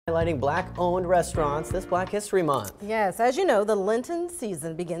Highlighting Black-owned restaurants this Black History Month. Yes, as you know, the Lenten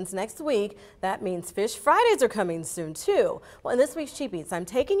season begins next week. That means Fish Fridays are coming soon, too. Well, in this week's Cheap Eats, I'm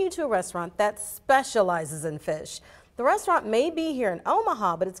taking you to a restaurant that specializes in fish. The restaurant may be here in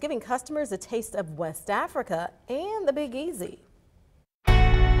Omaha, but it's giving customers a taste of West Africa and the Big Easy.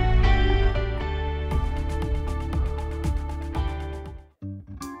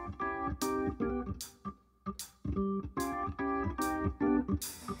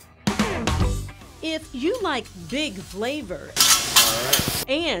 If you like big flavor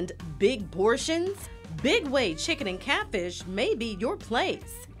and big portions, BigWay chicken and catfish may be your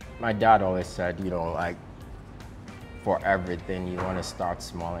place. My dad always said, like for everything, you want to start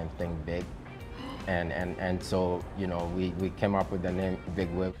small and think big. And so, we came up with the name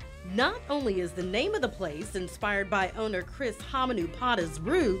BigWay. Not only is the name of the place inspired by owner Chris Hominu Pata's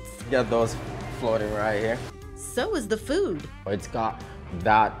roots, Get those floating right here. So is the food. It's got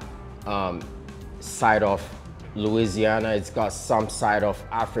that side of Louisiana. It's got some side of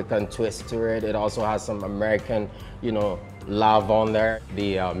African twist to it. It also has some American, love on there.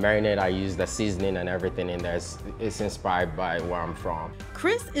 The marinade I use, the seasoning and everything in there is inspired by where I'm from.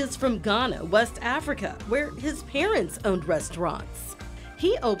 Chris is from Ghana, West Africa, where his parents owned restaurants.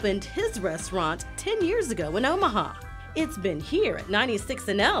 He opened his restaurant 10 years ago in Omaha. It's been here at 96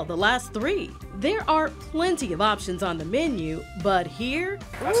 and L the last 3. There are plenty of options on the menu, but here,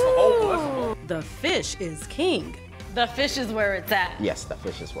 the fish is king. The fish is where it's at. Yes, the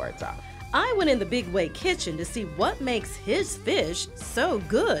fish is where it's at. I went in the BigWay kitchen to see what makes his fish so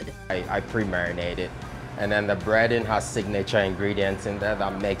good. I pre-marinate it, and then the breading has signature ingredients in there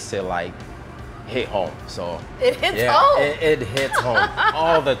that makes it like hit home. So it hits home. It hits home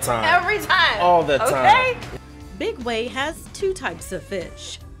all the time. Every time. All the time. Okay. BigWay has 2 types of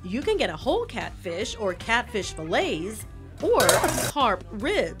fish. You can get a whole catfish or catfish fillets or carp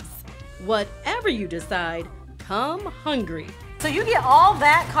ribs. Whatever you decide, come hungry. So you get all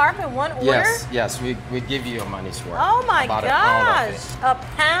that carp in one order? Yes, we give you your money's worth. Oh my About gosh, a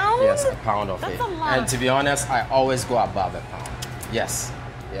pound? Yes, a pound of it. That's a lot. And to be honest, I always go above a pound. Yes,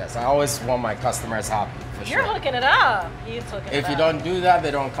 I always want my customers happy. You're hooking it up. He's hooking it up. If you don't do that,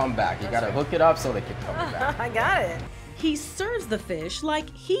 they don't come back. You gotta hook it up so they keep coming back. I got it. He serves the fish like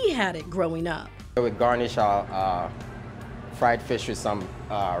he had it growing up. We garnish our fried fish with some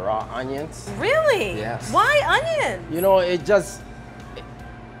raw onions. Really? Yes. Why onions? It just,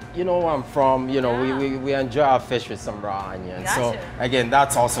 where I'm from, we enjoy our fish with some raw onions. Gotcha. So again,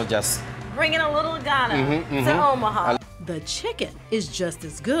 that's also just bringing a little Ghana to Omaha. The chicken is just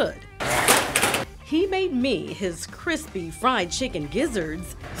as good. He made me his crispy fried chicken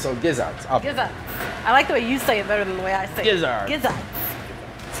gizzards. So gizzards. Gizzards. I like the way you say it better than the way I say Gizzards. it.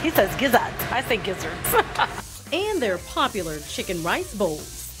 Gizzards. He says gizzards. I say gizzards. And their popular chicken rice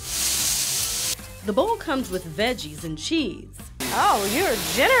bowls. The bowl comes with veggies and cheese. Oh, you're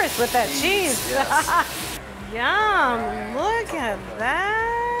generous with that cheese. Yes. Yum, look at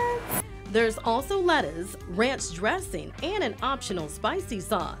that. There's also lettuce, ranch dressing, and an optional spicy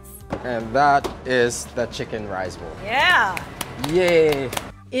sauce. And that is the chicken rice bowl. Yeah. Yay.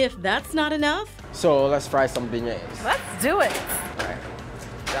 If that's not enough, so let's fry some beignets. let's do it. Right.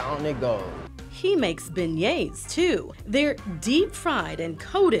 Down it goes. He makes beignets too. They're deep fried and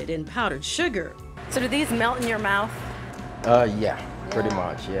coated in powdered sugar. So do these melt in your mouth? Yeah, pretty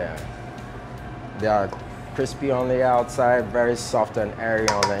much, yeah. They are crispy on the outside, very soft and airy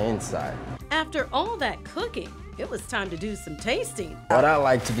on the inside. After all that cooking, it was time to do some tasting. What I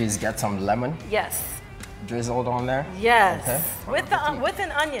like to do is get some lemon Yes. drizzled on there. Yes. Okay. With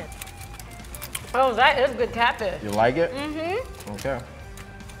an onion. Oh, that is good catfish. You like it? Mm-hmm. Okay.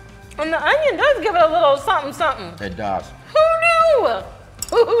 And the onion does give it a little something, something. It does. Who knew?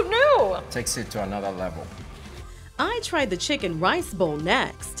 Who knew? Takes it to another level. I tried the chicken rice bowl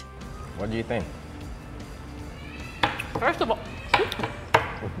next. What do you think? First of all,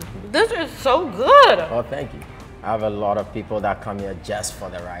 this is so good. Oh, thank you. I have a lot of people that come here just for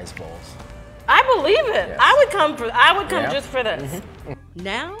the rice bowls. I believe it. Yes. I would come Yeah. just for this.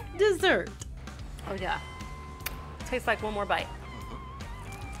 Now, dessert. Oh yeah. Tastes like one more bite.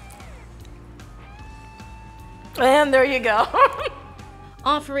 And there you go.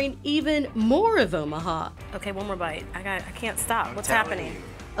 Offering even more of Omaha. Okay, one more bite. I can't stop. What's happening?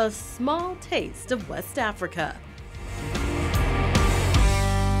 A small taste of West Africa.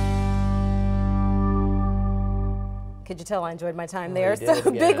 Could you tell I enjoyed my time Oh, there? you did,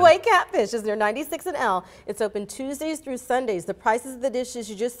 So yeah. BigWay Catfish is near 96 and L. It's open Tuesdays through Sundays. The prices of the dishes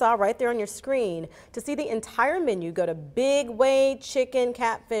you just saw right there on your screen. To see the entire menu, go to BigWay Chicken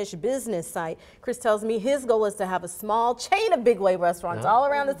Catfish business site. Chris tells me his goal is to have a small chain of BigWay restaurants all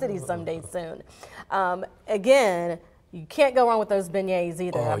around the city someday soon. Again, you can't go wrong with those beignets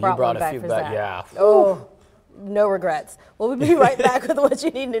either. Oh, I you brought brought one a back few for back, Zach. yeah. Oh, no regrets. We'll be right back with what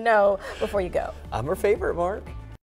you need to know before you go. I'm her favorite, Mark.